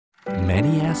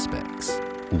Many aspects,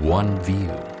 one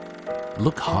view.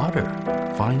 Look harder,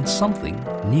 find something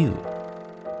new.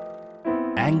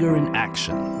 Anger in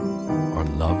action, or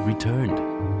love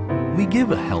returned. We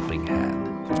give a helping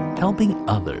hand, helping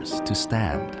others to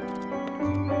stand.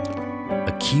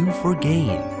 A cue for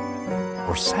gain,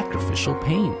 or sacrificial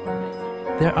pain.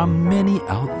 There are many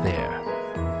out there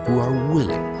who are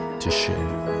willing to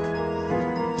share.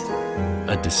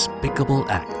 A despicable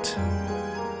act,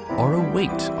 or a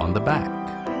weight on the back,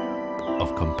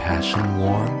 of compassion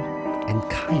warm and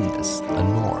kindness a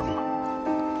norm.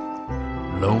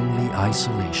 Lonely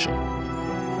isolation,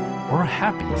 or a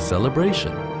happy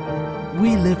celebration.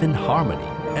 We live in harmony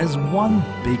as one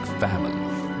big family.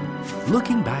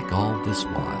 Looking back all this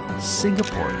while,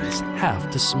 Singaporeans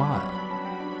have to smile.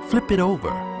 Flip it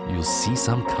over, you'll see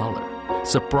some color.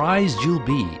 Surprised you'll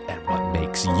be at what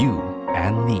makes you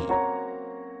and me